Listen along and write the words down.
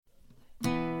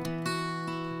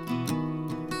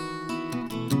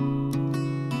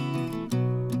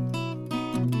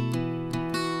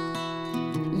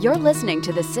You're listening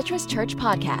to the Citrus Church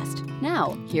Podcast.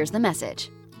 Now, here's the message.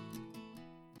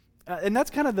 And that's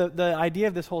kind of the idea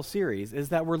of this whole series, is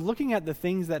that we're looking at the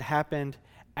things that happened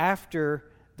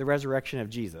after the resurrection of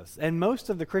Jesus. And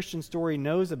most of the Christian story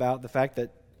knows about the fact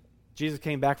that Jesus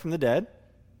came back from the dead,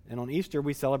 and on Easter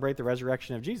we celebrate the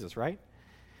resurrection of Jesus, right?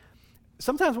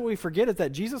 Sometimes what we forget is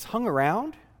that Jesus hung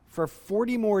around for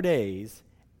 40 more days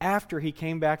after he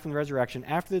came back from the resurrection,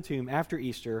 after the tomb, after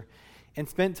Easter, and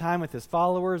spent time with his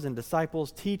followers and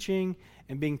disciples, teaching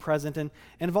and being present. And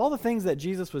of all the things that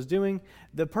Jesus was doing,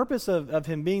 the purpose of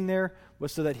him being there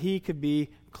was so that he could be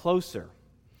closer,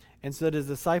 and so that his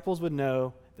disciples would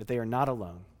know that they are not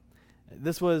alone.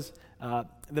 This was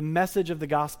the message of the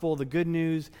gospel, the good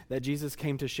news that Jesus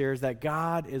came to share, is that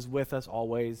God is with us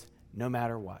always, no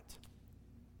matter what.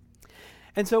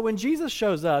 And so when Jesus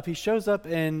shows up, he shows up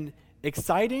in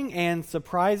exciting and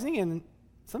surprising and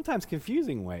sometimes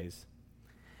confusing ways.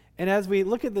 And as we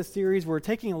look at this series, we're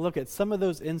taking a look at some of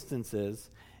those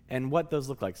instances and what those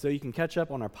look like. So you can catch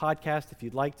up on our podcast if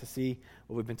you'd like to see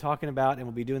what we've been talking about, and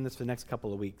we'll be doing this for the next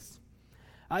couple of weeks.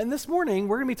 And this morning,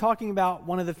 we're going to be talking about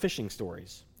one of the fishing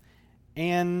stories.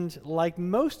 And like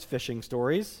most fishing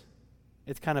stories,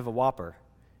 it's kind of a whopper.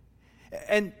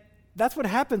 And that's what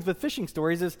happens with fishing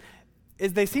stories is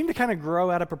they seem to kind of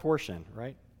grow out of proportion,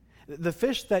 right? The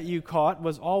fish that you caught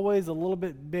was always a little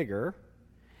bit bigger,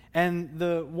 and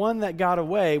the one that got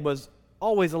away was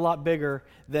always a lot bigger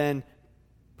than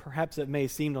perhaps it may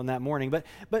have seemed on that morning.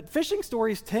 But fishing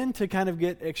stories tend to kind of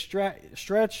get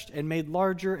stretched and made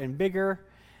larger and bigger.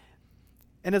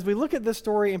 And as we look at this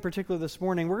story in particular this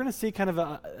morning, we're going to see kind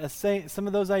of some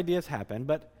of those ideas happen,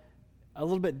 but a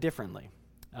little bit differently.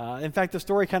 In fact, the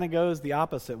story kind of goes the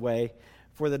opposite way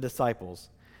for the disciples.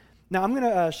 Now, I'm going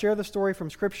to share the story from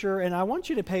Scripture, and I want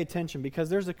you to pay attention because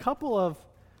there's a couple of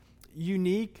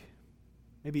unique,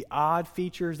 maybe odd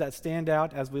features that stand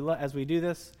out as we do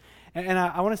this. And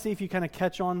I want to see if you kind of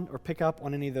catch on or pick up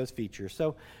on any of those features.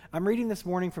 So I'm reading this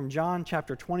morning from John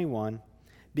chapter 21,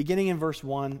 beginning in verse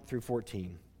 1 through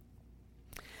 14.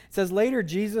 It says, "Later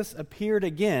Jesus appeared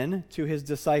again to his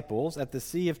disciples at the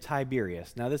Sea of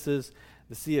Tiberias." Now this is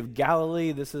the Sea of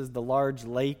Galilee. This is the large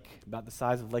lake about the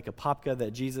size of Lake Apopka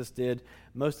that Jesus did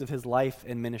most of his life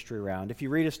and ministry around. If you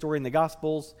read a story in the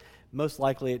Gospels, most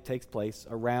likely it takes place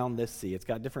around this sea. It's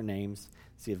got different names: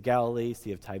 Sea of Galilee,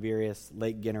 Sea of Tiberias,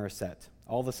 Lake Gennesaret,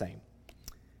 all the same.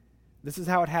 This is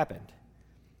how it happened.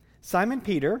 Simon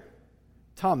Peter,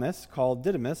 Thomas, called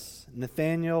Didymus,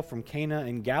 Nathanael from Cana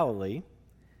in Galilee,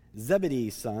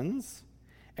 Zebedee's sons,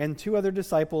 and two other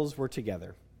disciples were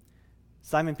together.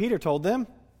 Simon Peter told them,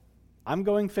 "I'm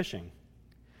going fishing."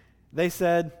 They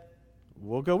said,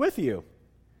 "We'll go with you."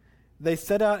 They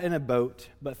set out in a boat,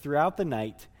 but throughout the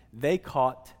night they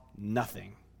caught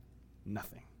nothing.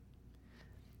 Nothing.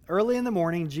 Early in the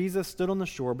morning, Jesus stood on the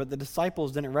shore, but the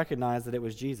disciples didn't recognize that it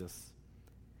was Jesus.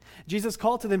 Jesus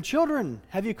called to them, "Children,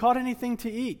 have you caught anything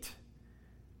to eat?"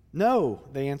 "No,"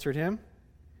 they answered him.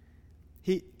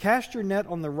 "Cast your net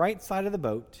on the right side of the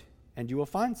boat, and you will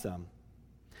find some."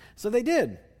 So they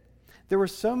did. There were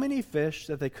so many fish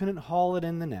that they couldn't haul it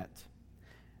in the net.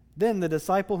 Then the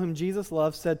disciple whom Jesus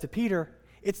loved said to Peter,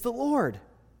 "It's the Lord."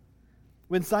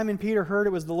 When Simon Peter heard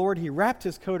it was the Lord, he wrapped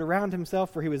his coat around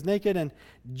himself, for he was naked, and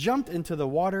jumped into the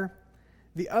water.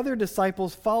 The other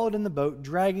disciples followed in the boat,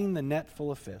 dragging the net full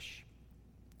of fish,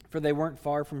 for they weren't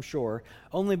far from shore,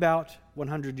 only about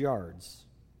 100 yards.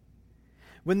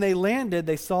 When they landed,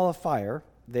 they saw a fire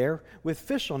there with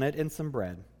fish on it and some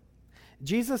bread.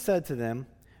 Jesus said to them,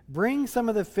 "Bring some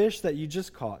of the fish that you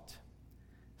just caught."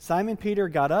 Simon Peter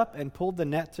got up and pulled the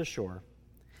net to shore.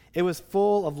 It was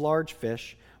full of large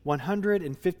fish,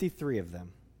 153 of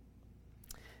them.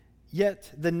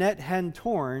 Yet the net hadn't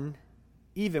torn,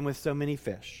 even with so many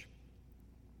fish.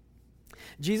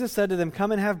 Jesus said to them,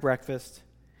 "Come and have breakfast."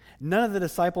 None of the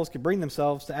disciples could bring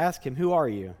themselves to ask him, "Who are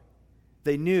you?"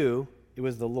 They knew it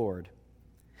was the Lord.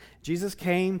 Jesus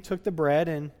came, took the bread,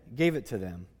 and gave it to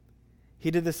them. He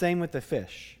did the same with the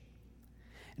fish.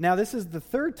 Now this is the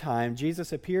third time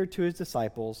Jesus appeared to his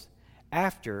disciples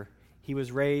after he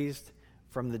was raised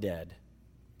from the dead.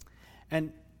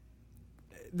 And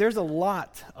there's a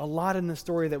lot in the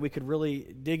story that we could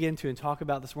really dig into and talk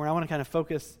about this morning. I want to kind of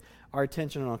focus our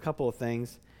attention on a couple of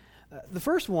things. The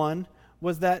first one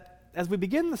was that as we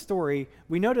begin the story,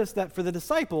 we notice that for the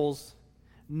disciples,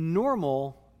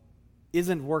 normal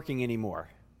isn't working anymore.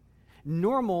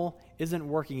 Normal isn't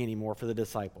working anymore for the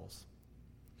disciples.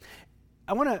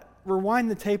 I want to rewind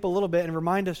the tape a little bit and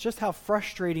remind us just how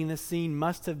frustrating this scene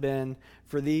must have been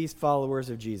for these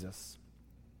followers of Jesus.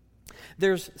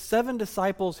 There's 7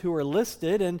 disciples who are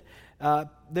listed, and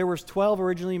There was 12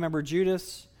 originally. Remember,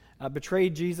 Judas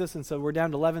betrayed Jesus, and so we're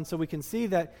down to 11. So we can see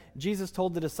that Jesus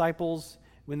told the disciples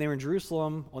when they were in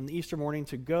Jerusalem on the Easter morning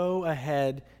to go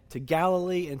ahead to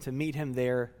Galilee and to meet him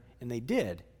there, and they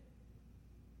did.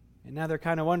 And now they're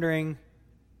kind of wondering,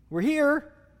 we're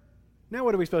here, now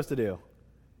what are we supposed to do?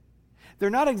 They're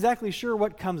not exactly sure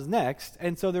what comes next,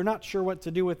 and so they're not sure what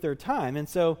to do with their time. And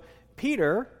so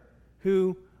Peter,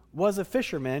 who was a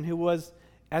fisherman, who was,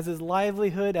 as his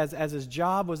livelihood, as his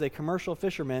job was a commercial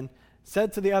fisherman,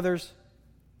 said to the others,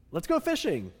 let's go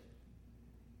fishing.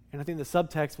 And I think the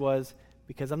subtext was,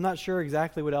 because I'm not sure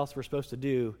exactly what else we're supposed to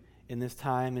do in this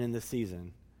time and in this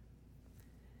season.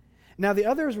 Now, the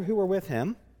others who were with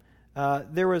him,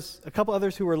 there was a couple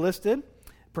others who were listed.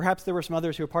 Perhaps there were some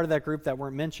others who were part of that group that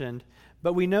weren't mentioned.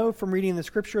 But we know from reading the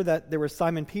scripture that there was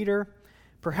Simon Peter.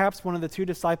 Perhaps one of the two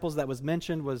disciples that was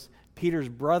mentioned was Peter's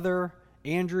brother,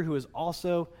 Andrew, who was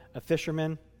also a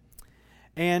fisherman.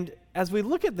 And as we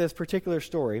look at this particular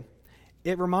story,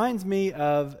 it reminds me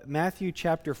of Matthew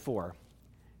chapter 4.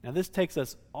 Now, this takes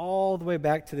us all the way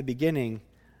back to the beginning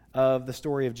of the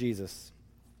story of Jesus.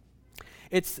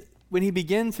 It's when he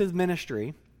begins his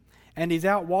ministry, and he's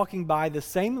out walking by the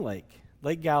same lake,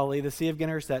 Lake Galilee, the Sea of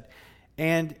Gennesaret,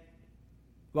 and,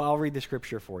 well, I'll read the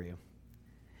scripture for you.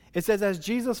 It says, as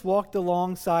Jesus walked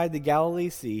alongside the Galilee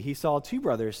Sea, he saw two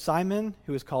brothers, Simon,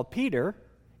 who is called Peter,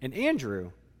 and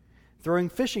Andrew, throwing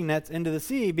fishing nets into the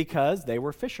sea because they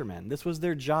were fishermen. This was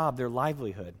their job, their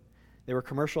livelihood. They were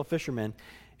commercial fishermen.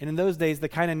 And in those days, the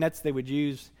kind of nets they would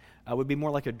use would be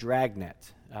more like a drag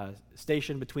net,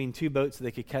 stationed between two boats so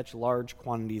they could catch large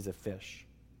quantities of fish.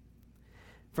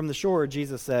 From the shore,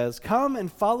 Jesus says, come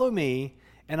and follow me,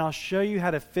 and I'll show you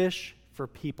how to fish for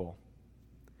people.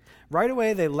 Right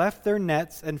away, they left their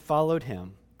nets and followed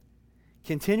him.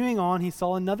 Continuing on, he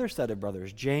saw another set of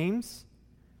brothers, James,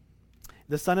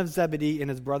 the son of Zebedee, and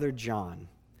his brother John.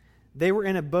 They were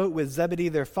in a boat with Zebedee,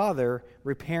 their father,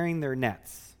 repairing their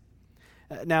nets.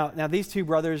 Now, these two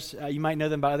brothers, you might know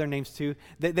them by other names too.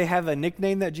 They have a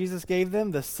nickname that Jesus gave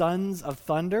them, the Sons of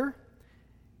Thunder.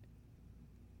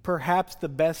 Perhaps the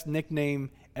best nickname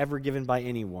ever given by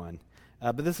anyone.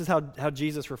 But this is how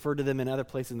Jesus referred to them in other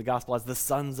places in the gospel as the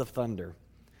Sons of Thunder.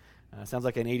 Sounds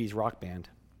like an 80s rock band.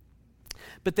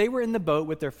 But they were in the boat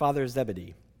with their father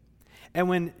Zebedee. And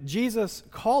when Jesus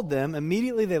called them,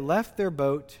 immediately they left their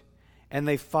boat and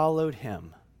they followed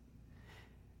him.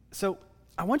 So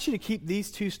I want you to keep these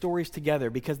two stories together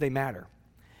because they matter.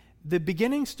 The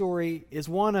beginning story is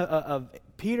one of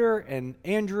Peter and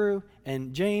Andrew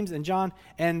and James and John,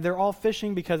 and they're all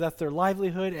fishing because that's their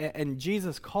livelihood, and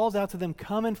Jesus calls out to them,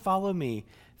 come and follow me,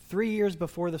 3 years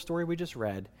before the story we just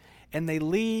read, and they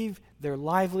leave their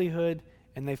livelihood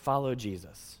and they follow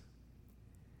Jesus.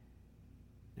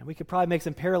 Now, we could probably make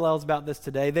some parallels about this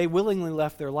today. They willingly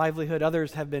left their livelihood.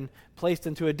 Others have been placed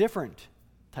into a different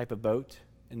type of boat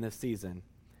in this season.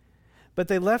 But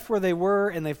they left where they were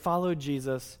and they followed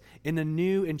Jesus in a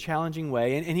new and challenging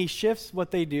way. And he shifts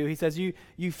what they do. He says,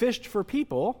 you fished for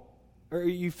people, or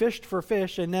you fished for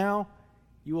fish, and now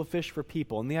you will fish for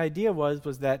people. And the idea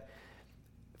was that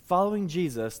following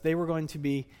Jesus, they were going to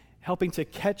be helping to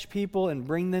catch people and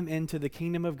bring them into the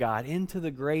kingdom of God, into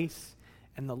the grace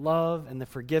and the love and the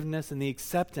forgiveness and the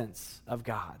acceptance of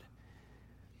God.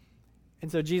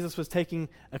 And so Jesus was taking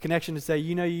a connection to say,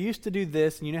 you used to do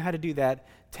this and you know how to do that.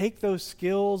 Take those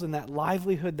skills and that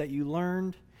livelihood that you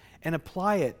learned and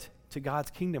apply it to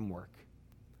God's kingdom work.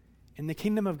 In the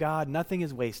kingdom of God, nothing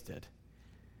is wasted.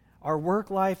 Our work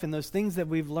life and those things that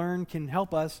we've learned can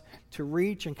help us to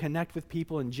reach and connect with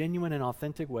people in genuine and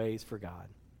authentic ways for God.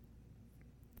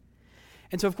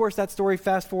 And so, of course, that story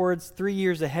fast forwards 3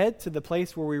 years ahead to the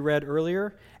place where we read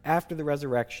earlier, after the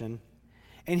resurrection.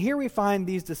 And here we find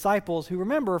these disciples who,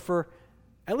 remember, for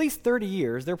at least 30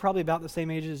 years, they're probably about the same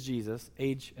age as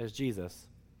Jesus,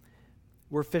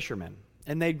 were fishermen.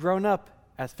 And they'd grown up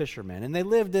as fishermen, and they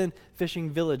lived in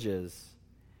fishing villages.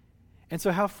 And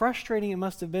so how frustrating it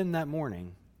must have been that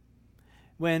morning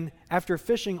when, after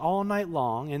fishing all night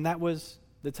long, and that was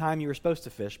the time you were supposed to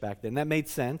fish back then. That made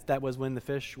sense. That was when the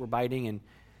fish were biting, and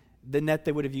the net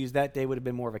they would have used that day would have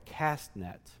been more of a cast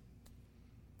net,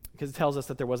 because it tells us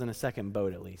that there wasn't a second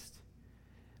boat at least.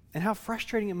 And how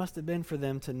frustrating it must have been for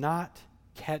them to not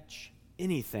catch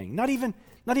anything. Not even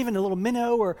a little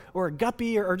minnow or a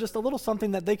guppy or just a little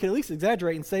something that they could at least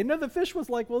exaggerate and say, no, the fish was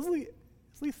like, well,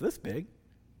 at least this big.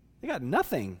 They got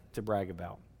nothing to brag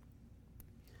about.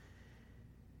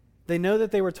 They know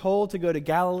that they were told to go to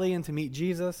Galilee and to meet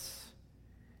Jesus.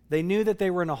 They knew that they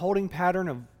were in a holding pattern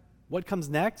of what comes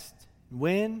next,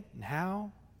 when, and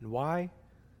how, and why.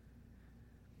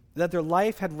 that their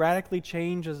life had radically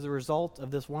changed as a result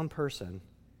of this one person.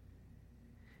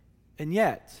 And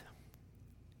yet,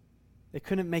 they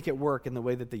couldn't make it work in the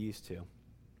way that they used to.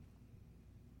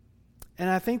 And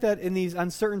I think that in these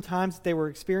uncertain times that they were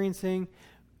experiencing,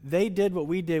 they did what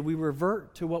we did. We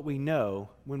revert to what we know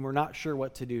when we're not sure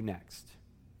what to do next.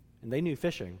 And they knew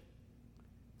fishing,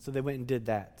 so they went and did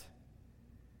that.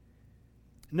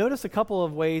 Notice a couple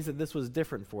of ways that this was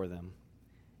different for them.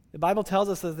 The Bible tells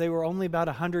us that they were only about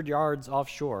 100 yards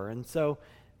offshore, and so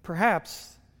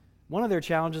perhaps one of their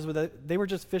challenges was that they were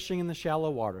just fishing in the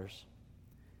shallow waters.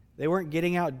 They weren't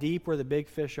getting out deep where the big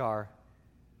fish are.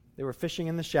 They were fishing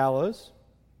in the shallows.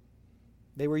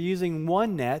 They were using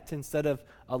one net instead of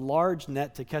a large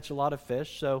net to catch a lot of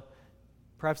fish, so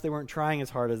perhaps they weren't trying as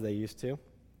hard as they used to.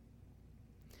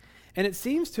 And it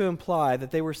seems to imply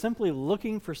that they were simply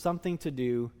looking for something to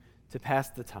do to pass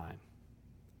the time.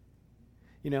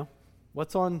 You know,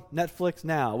 what's on Netflix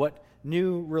now? What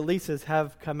new releases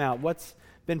have come out? What's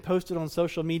been posted on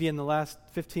social media in the last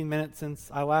 15 minutes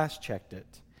since I last checked it?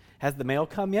 Has the mail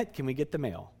come yet? Can we get the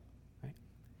mail? Right?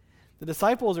 The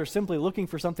disciples are simply looking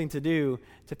for something to do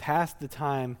to pass the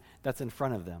time that's in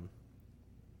front of them.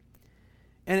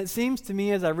 And it seems to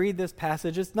me as I read this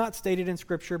passage, it's not stated in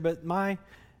Scripture, but my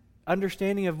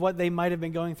understanding of what they might have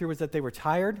been going through was that they were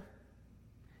tired,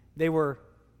 they were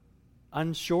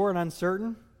unsure and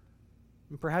uncertain,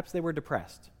 and perhaps they were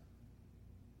depressed.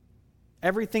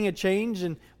 Everything had changed,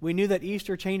 and we knew that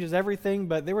Easter changes everything,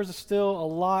 but there was still a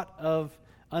lot of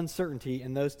uncertainty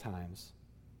in those times.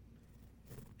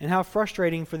 And how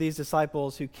frustrating for these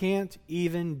disciples who can't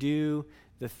even do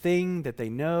the thing that they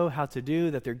know how to do,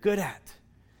 that they're good at,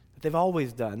 that they've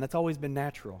always done, that's always been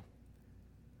natural.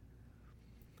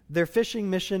 Their fishing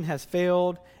mission has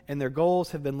failed, and their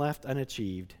goals have been left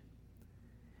unachieved.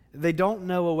 They don't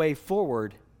know a way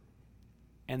forward,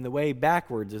 and the way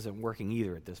backwards isn't working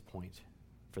either at this point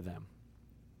for them.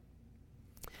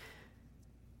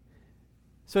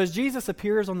 So as Jesus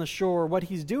appears on the shore, what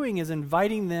he's doing is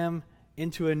inviting them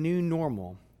into a new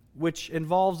normal, which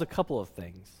involves a couple of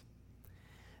things.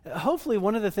 Hopefully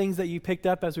one of the things that you picked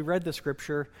up as we read the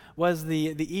scripture was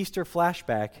the Easter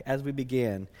flashback as we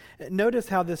began. Notice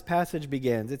how this passage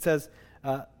begins. It says,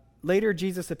 later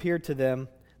Jesus appeared to them,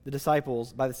 the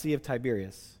disciples, by the Sea of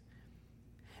Tiberias.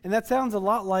 And that sounds a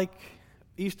lot like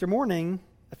Easter morning,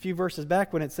 a few verses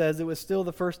back when it says it was still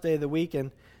the first day of the week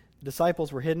and the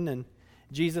disciples were hidden and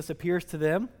Jesus appears to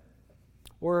them.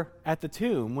 Or at the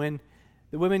tomb when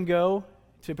the women go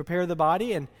to prepare the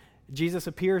body and Jesus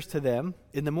appears to them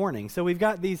in the morning. So we've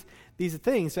got these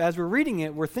things. So as we're reading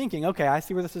it, we're thinking, okay, I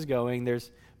see where this is going.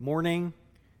 There's mourning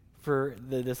for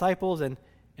the disciples, and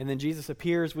then Jesus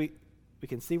appears. We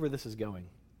can see where this is going.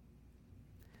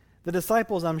 The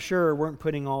disciples, I'm sure, weren't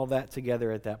putting all that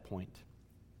together at that point.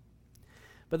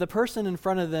 But the person in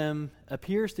front of them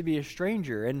appears to be a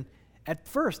stranger, and at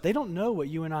first, they don't know what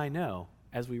you and I know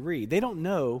as we read. They don't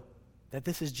know that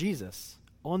this is Jesus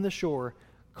on the shore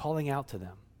calling out to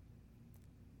them.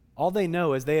 All they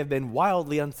know is they have been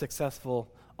wildly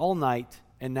unsuccessful all night,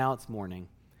 and now it's morning.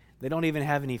 They don't even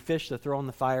have any fish to throw on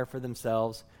the fire for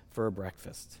themselves for a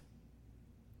breakfast.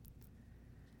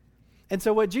 And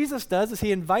so what Jesus does is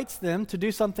he invites them to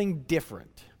do something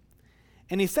different.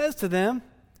 And he says to them,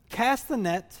 cast the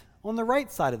net on the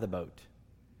right side of the boat.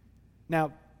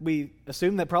 Now, we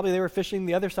assume that probably they were fishing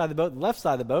the other side of the boat, the left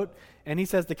side of the boat, and he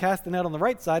says to cast the net on the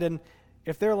right side, and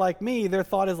if they're like me, their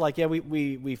thought is like, yeah,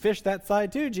 we fished that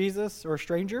side too, Jesus, or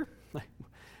stranger.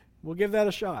 We'll give that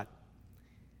a shot.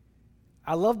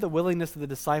 I love the willingness of the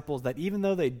disciples that even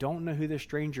though they don't know who this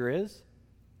stranger is,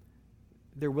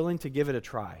 they're willing to give it a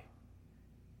try.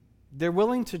 They're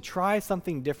willing to try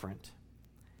something different.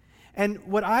 And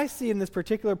what I see in this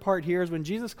particular part here is when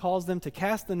Jesus calls them to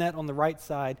cast the net on the right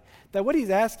side, that what he's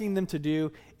asking them to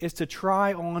do is to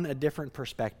try on a different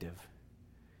perspective.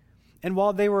 And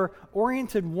while they were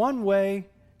oriented one way,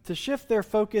 to shift their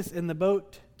focus in the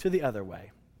boat to the other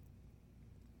way.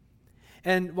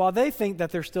 And while they think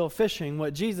that they're still fishing,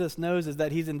 what Jesus knows is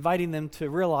that he's inviting them to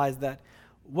realize that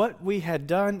what we had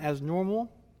done as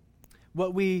normal,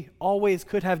 what we always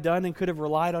could have done and could have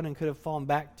relied on and could have fallen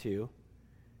back to,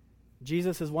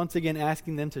 Jesus is once again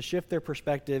asking them to shift their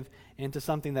perspective into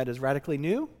something that is radically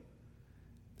new,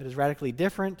 that is radically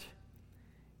different,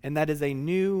 and that is a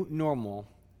new normal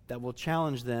that will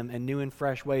challenge them in new and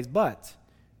fresh ways, but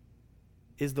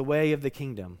is the way of the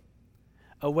kingdom,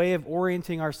 a way of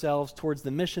orienting ourselves towards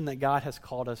the mission that God has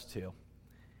called us to.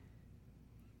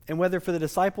 And whether for the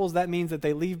disciples that means that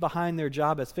they leave behind their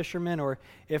job as fishermen, or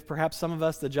if perhaps some of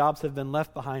us, the jobs have been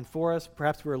left behind for us,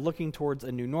 perhaps we're looking towards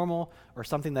a new normal or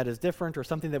something that is different or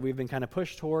something that we've been kind of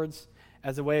pushed towards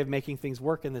as a way of making things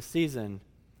work in this season.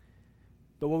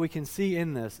 But what we can see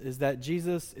in this is that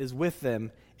Jesus is with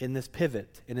them in this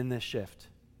pivot and in this shift.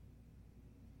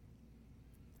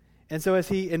 And so as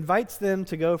he invites them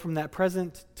to go from that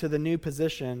present to the new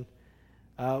position,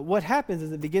 what happens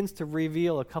is it begins to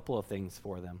reveal a couple of things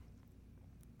for them.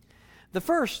 The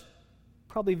first,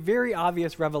 probably very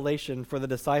obvious revelation for the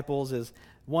disciples is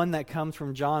one that comes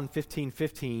from John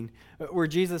 15:15, where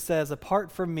Jesus says,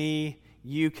 "Apart from me,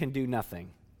 you can do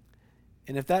nothing."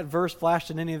 And if that verse flashed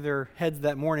in any of their heads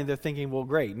that morning, they're thinking, well,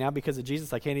 great, now because of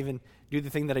Jesus, I can't even do the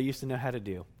thing that I used to know how to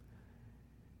do.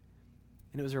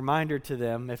 And it was a reminder to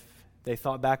them, if they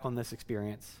thought back on this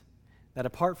experience, that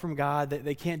apart from God,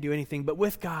 they can't do anything, but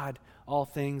with God, all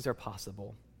things are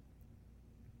possible.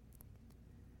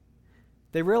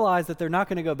 They realize that they're not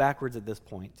going to go backwards at this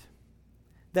point,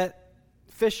 that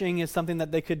fishing is something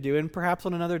that they could do, and perhaps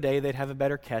on another day they'd have a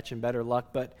better catch and better luck,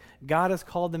 but God has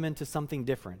called them into something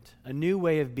different, a new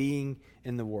way of being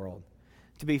in the world,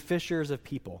 to be fishers of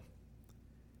people.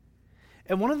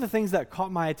 And one of the things that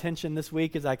caught my attention this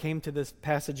week as I came to this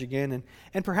passage again,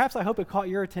 and perhaps I hope it caught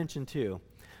your attention too,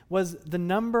 was the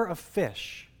number of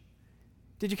fish.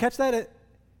 Did you catch that? It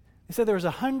said there was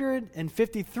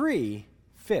 153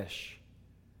 fish.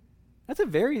 That's a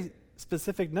very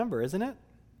specific number, isn't it?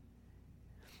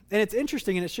 And it's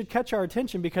interesting, and it should catch our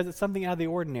attention because it's something out of the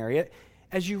ordinary.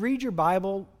 As you read your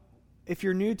Bible, if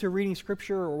you're new to reading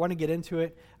Scripture or want to get into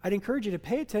it, I'd encourage you to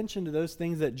pay attention to those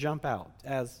things that jump out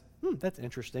as, that's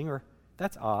interesting, or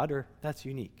that's odd, or that's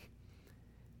unique.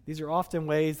 These are often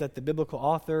ways that the biblical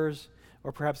authors,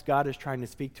 or perhaps God is trying to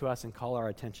speak to us and call our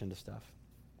attention to stuff.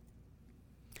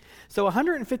 So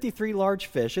 153 large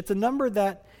fish, it's a number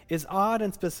that is odd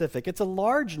and specific. It's a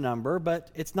large number, but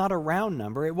it's not a round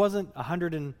number. It wasn't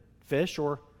 100 fish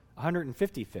or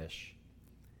 150 fish.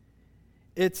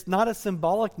 It's not a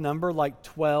symbolic number like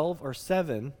 12 or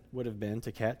 7 would have been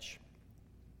to catch.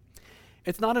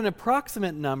 It's not an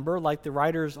approximate number like the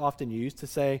writers often use to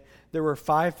say there were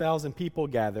 5,000 people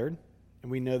gathered, and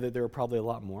we know that there were probably a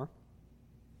lot more.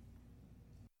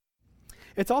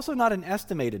 It's also not an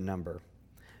estimated number.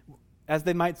 As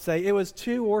they might say, it was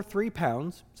 2 or 3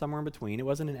 pounds, somewhere in between. It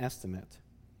wasn't an estimate.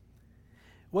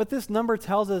 What this number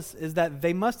tells us is that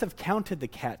they must have counted the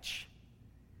catch.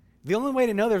 The only way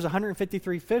to know there's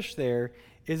 153 fish there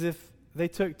is if they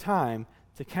took time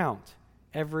to count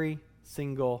every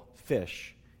single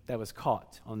fish that was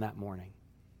caught on that morning.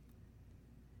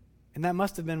 And that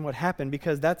must have been what happened,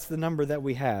 because that's the number that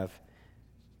we have.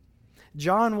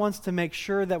 John wants to make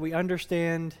sure that we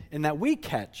understand and that we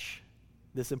catch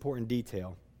this important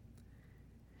detail.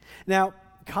 Now,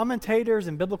 commentators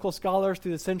and biblical scholars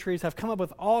through the centuries have come up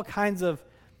with all kinds of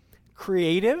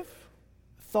creative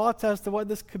thoughts as to what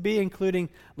this could be, including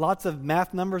lots of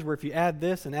math numbers where if you add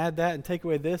this and add that and take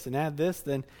away this and add this,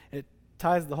 then it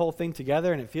ties the whole thing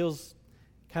together, and it feels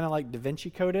kind of like Da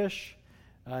Vinci Code-ish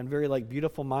and very like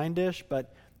Beautiful Mind-ish,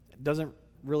 but it doesn't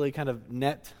really kind of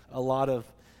net a lot of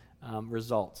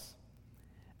results.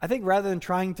 I think rather than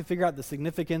trying to figure out the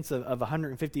significance of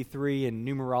 153 and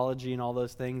numerology and all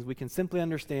those things, we can simply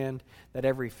understand that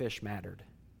every fish mattered.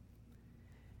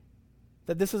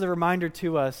 That this is a reminder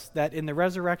to us that in the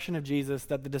resurrection of Jesus,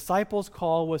 that the disciples'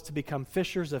 call was to become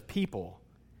fishers of people,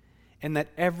 and that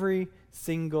every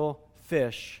single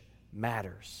fish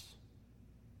matters.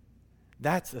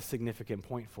 That's a significant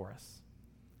point for us.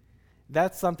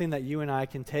 That's something that you and I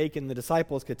can take and the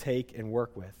disciples could take and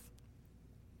work with.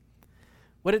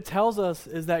 What it tells us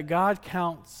is that God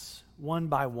counts one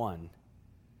by one.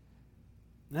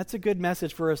 And that's a good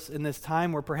message for us in this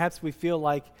time where perhaps we feel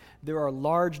like there are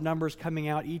large numbers coming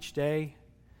out each day,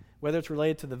 whether it's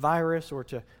related to the virus or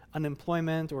to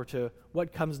unemployment or to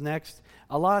what comes next.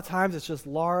 A lot of times it's just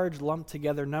large, lumped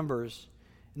together numbers.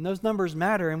 And those numbers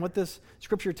matter. And what this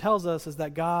scripture tells us is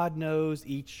that God knows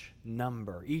each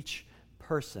number, each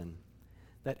person,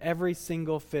 that every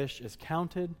single fish is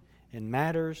counted and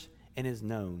matters and is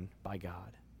known by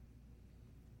God.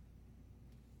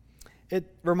 It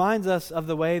reminds us of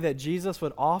the way that Jesus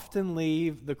would often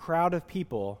leave the crowd of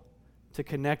people to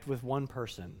connect with one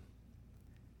person.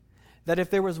 That if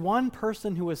there was one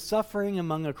person who was suffering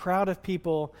among a crowd of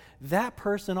people, that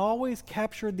person always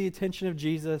captured the attention of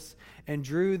Jesus and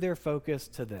drew their focus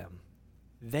to them.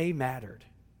 They mattered.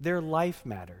 Their life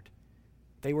mattered.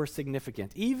 They were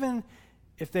significant. Even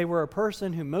if they were a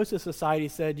person who most of society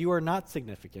said, you are not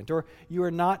significant, or you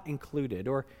are not included,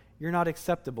 or you're not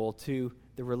acceptable to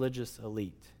the religious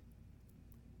elite.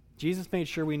 Jesus made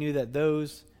sure we knew that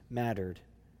those mattered.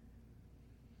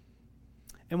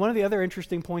 And one of the other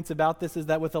interesting points about this is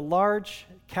that with a large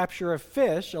capture of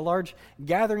fish, a large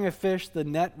gathering of fish, the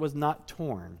net was not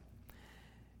torn.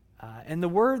 And the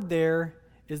word there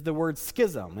is the word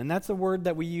schism. And that's a word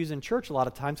that we use in church a lot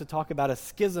of times to talk about a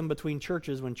schism between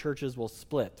churches when churches will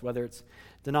split, whether it's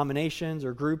denominations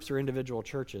or groups or individual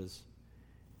churches.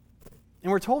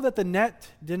 And we're told that the net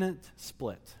didn't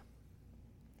split.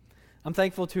 I'm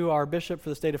thankful to our bishop for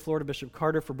the state of Florida, Bishop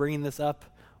Carter, for bringing this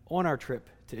up on our trip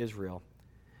to Israel.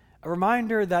 A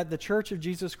reminder that the Church of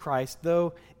Jesus Christ,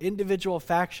 though individual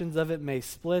factions of it may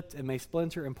split and may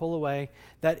splinter and pull away,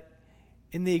 that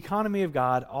in the economy of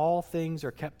God, all things are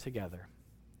kept together,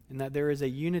 and that there is a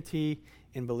unity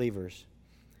in believers.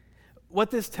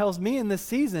 What this tells me in this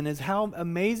season is how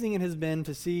amazing it has been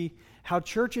to see how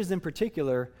churches in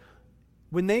particular,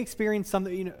 when they experience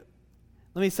something,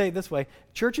 let me say it this way,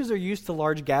 churches are used to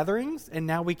large gatherings, and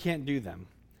now we can't do them.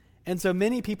 And so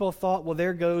many people thought, well,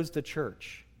 there goes the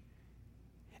church.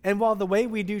 And while the way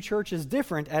we do church is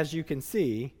different, as you can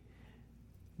see,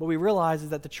 what we realize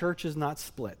is that the church is not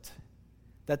split,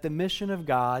 that the mission of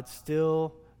God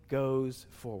still goes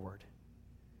forward.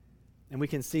 And we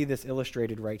can see this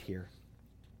illustrated right here.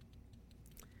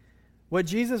 What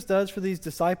Jesus does for these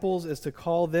disciples is to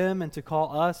call them and to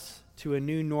call us to a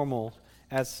new normal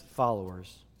as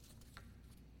followers.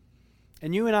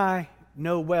 And you and I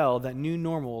know well that new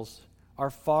normals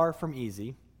are far from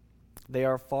easy. They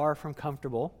are far from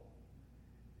comfortable.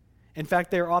 In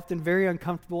fact, they are often very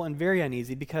uncomfortable and very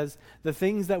uneasy because the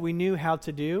things that we knew how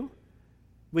to do,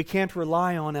 we can't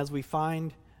rely on as we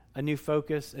find a new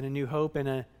focus and a new hope and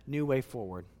a new way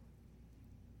forward.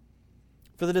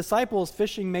 For the disciples,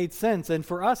 fishing made sense, and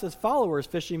for us as followers,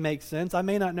 fishing makes sense. I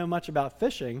may not know much about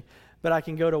fishing, but I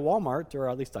can go to Walmart, or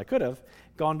at least I could have,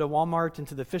 gone to Walmart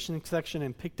into the fishing section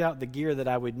and picked out the gear that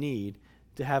I would need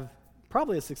to have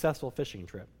probably a successful fishing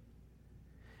trip.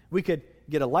 We could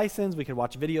get a license, we could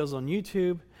watch videos on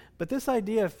YouTube, but this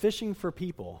idea of fishing for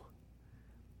people,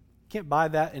 you can't buy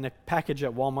that in a package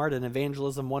at Walmart, an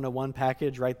Evangelism 101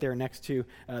 package right there next to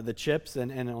the chips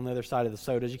and on the other side of the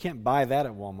sodas. You can't buy that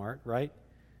at Walmart, right?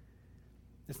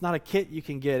 It's not a kit you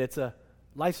can get, it's a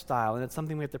lifestyle, and it's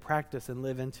something we have to practice and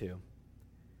live into.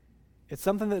 It's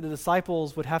something that the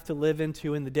disciples would have to live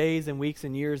into in the days and weeks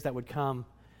and years that would come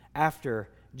after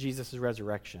Jesus'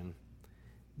 resurrection.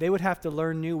 They would have to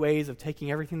learn new ways of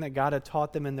taking everything that God had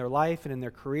taught them in their life and in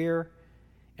their career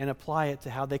and apply it to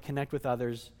how they connect with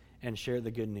others and share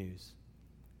the good news.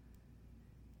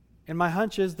 And my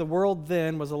hunch is the world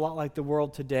then was a lot like the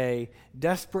world today,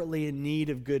 desperately in need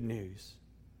of good news.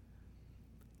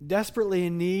 Desperately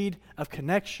in need of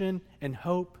connection and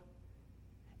hope.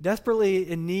 Desperately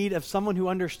in need of someone who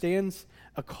understands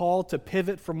a call to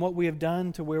pivot from what we have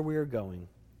done to where we are going.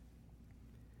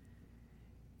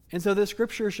 And so this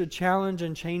scripture should challenge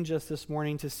and change us this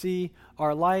morning to see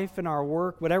our life and our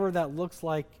work, whatever that looks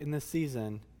like in this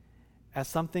season, as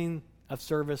something of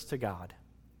service to God.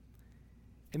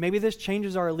 And maybe this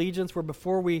changes our allegiance where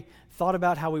before we thought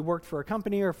about how we worked for a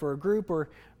company or for a group or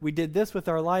we did this with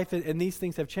our life and these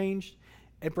things have changed.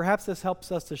 And perhaps this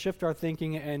helps us to shift our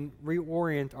thinking and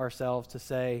reorient ourselves to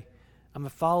say, I'm a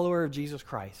follower of Jesus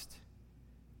Christ.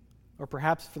 Or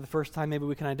perhaps for the first time, maybe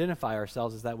we can identify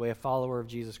ourselves as that way, a follower of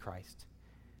Jesus Christ,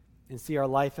 and see our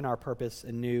life and our purpose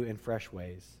in new and fresh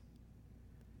ways.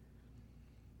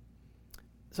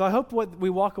 So I hope what we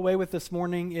walk away with this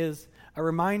morning is a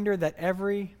reminder that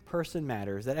every person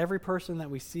matters, that every person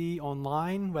that we see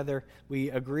online, whether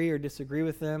we agree or disagree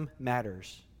with them,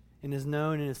 matters and is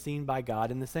known and is seen by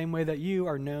God in the same way that you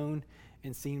are known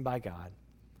and seen by God.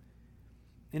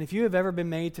 And if you have ever been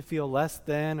made to feel less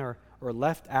than or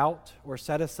left out or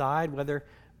set aside, whether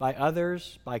by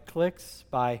others, by cliques,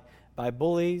 by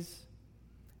bullies,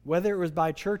 whether it was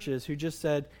by churches who just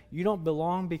said, you don't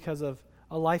belong because of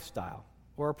a lifestyle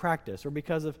or a practice or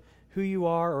because of who you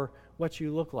are or what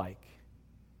you look like,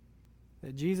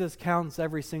 that Jesus counts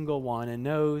every single one and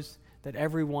knows that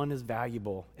everyone is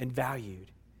valuable and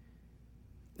valued.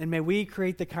 And may we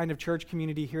create the kind of church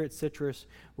community here at Citrus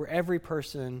where every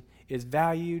person is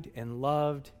valued and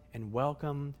loved and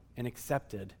welcomed and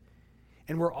accepted,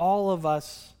 and where all of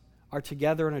us are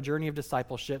together on a journey of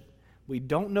discipleship. We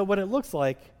don't know what it looks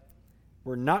like.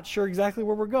 We're not sure exactly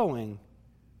where we're going,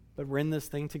 but we're in this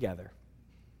thing together.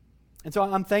 And so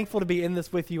I'm thankful to be in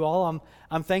this with you all.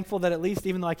 I'm thankful that at least,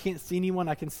 even though I can't see anyone,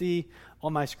 I can see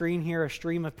on my screen here a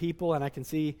stream of people, and I can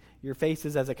see your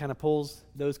faces as it kind of pulls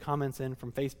those comments in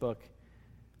from Facebook.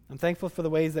 I'm thankful for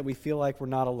the ways that we feel like we're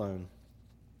not alone.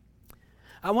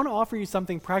 I want to offer you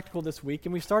something practical this week,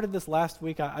 and we started this last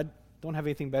week. I don't have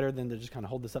anything better than to just kind of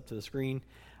hold this up to the screen.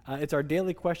 It's our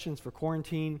daily questions for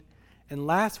quarantine. And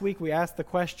last week we asked the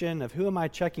question of who am I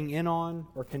checking in on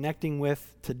or connecting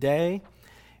with today?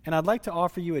 And I'd like to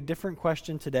offer you a different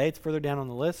question today. It's further down on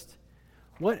the list.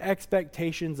 What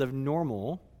expectations of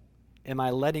normal am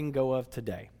I letting go of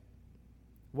today?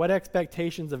 What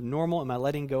expectations of normal am I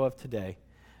letting go of today?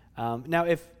 Now,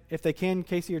 if they can,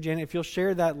 Casey or Janet, if you'll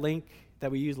share that link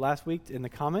that we used last week in the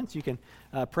comments, you can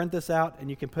print this out and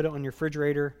you can put it on your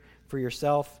refrigerator for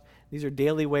yourself. These are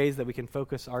daily ways that we can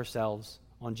focus ourselves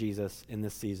on Jesus in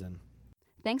this season.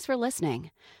 Thanks for listening.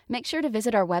 Make sure to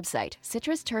visit our website,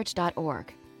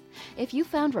 citruschurch.org. If you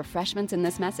found refreshments in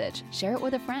this message, share it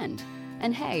with a friend.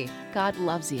 And hey, God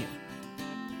loves you.